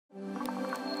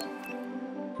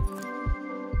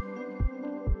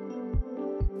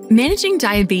Managing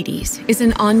diabetes is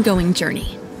an ongoing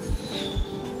journey,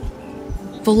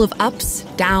 full of ups,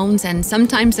 downs, and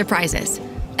sometimes surprises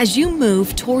as you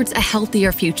move towards a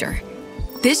healthier future.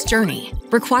 This journey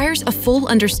requires a full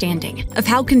understanding of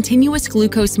how continuous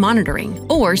glucose monitoring,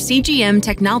 or CGM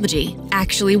technology,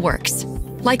 actually works,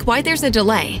 like why there's a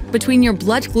delay between your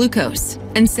blood glucose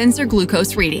and sensor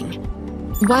glucose reading.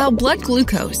 While blood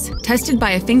glucose, tested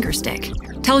by a finger stick,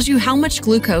 tells you how much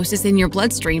glucose is in your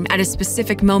bloodstream at a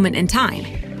specific moment in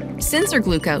time, sensor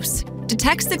glucose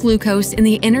detects the glucose in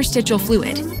the interstitial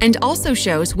fluid and also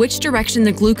shows which direction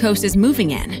the glucose is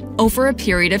moving in over a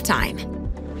period of time.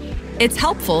 It's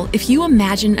helpful if you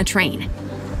imagine a train.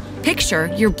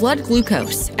 Picture your blood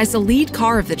glucose as the lead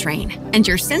car of the train and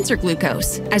your sensor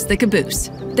glucose as the caboose.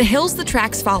 The hills the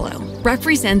tracks follow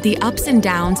represent the ups and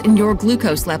downs in your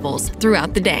glucose levels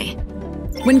throughout the day.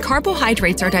 When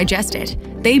carbohydrates are digested,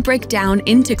 they break down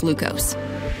into glucose.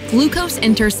 Glucose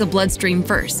enters the bloodstream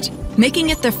first, making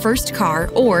it the first car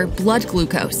or blood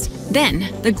glucose.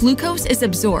 Then, the glucose is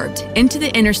absorbed into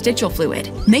the interstitial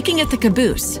fluid, making it the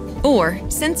caboose, or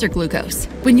sensor glucose.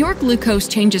 When your glucose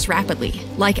changes rapidly,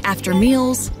 like after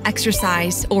meals,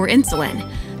 exercise, or insulin,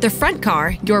 the front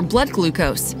car, your blood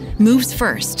glucose, moves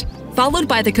first, followed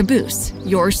by the caboose,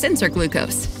 your sensor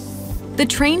glucose. The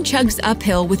train chugs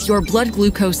uphill with your blood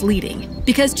glucose leading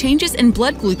because changes in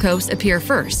blood glucose appear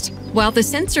first, while the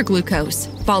sensor glucose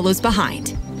follows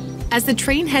behind. As the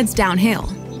train heads downhill,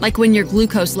 like when your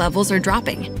glucose levels are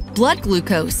dropping, blood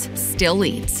glucose still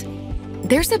leads.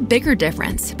 There's a bigger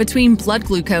difference between blood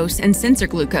glucose and sensor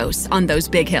glucose on those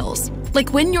big hills,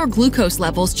 like when your glucose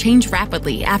levels change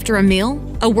rapidly after a meal,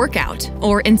 a workout,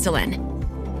 or insulin.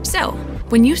 So,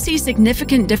 when you see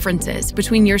significant differences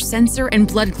between your sensor and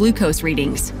blood glucose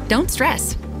readings, don't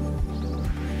stress.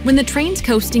 When the train's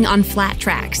coasting on flat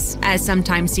tracks, as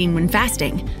sometimes seen when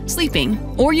fasting, sleeping,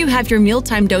 or you have your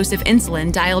mealtime dose of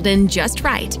insulin dialed in just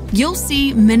right, you'll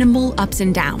see minimal ups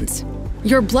and downs.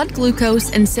 Your blood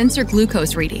glucose and sensor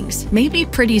glucose readings may be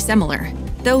pretty similar,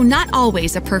 though not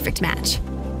always a perfect match.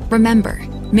 Remember,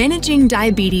 managing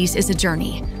diabetes is a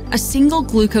journey. A single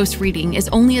glucose reading is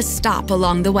only a stop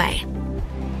along the way.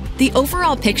 The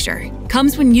overall picture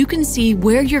comes when you can see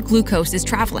where your glucose is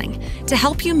traveling to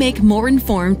help you make more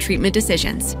informed treatment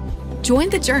decisions.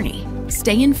 Join the journey,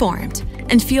 stay informed,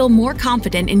 and feel more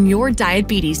confident in your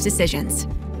diabetes decisions.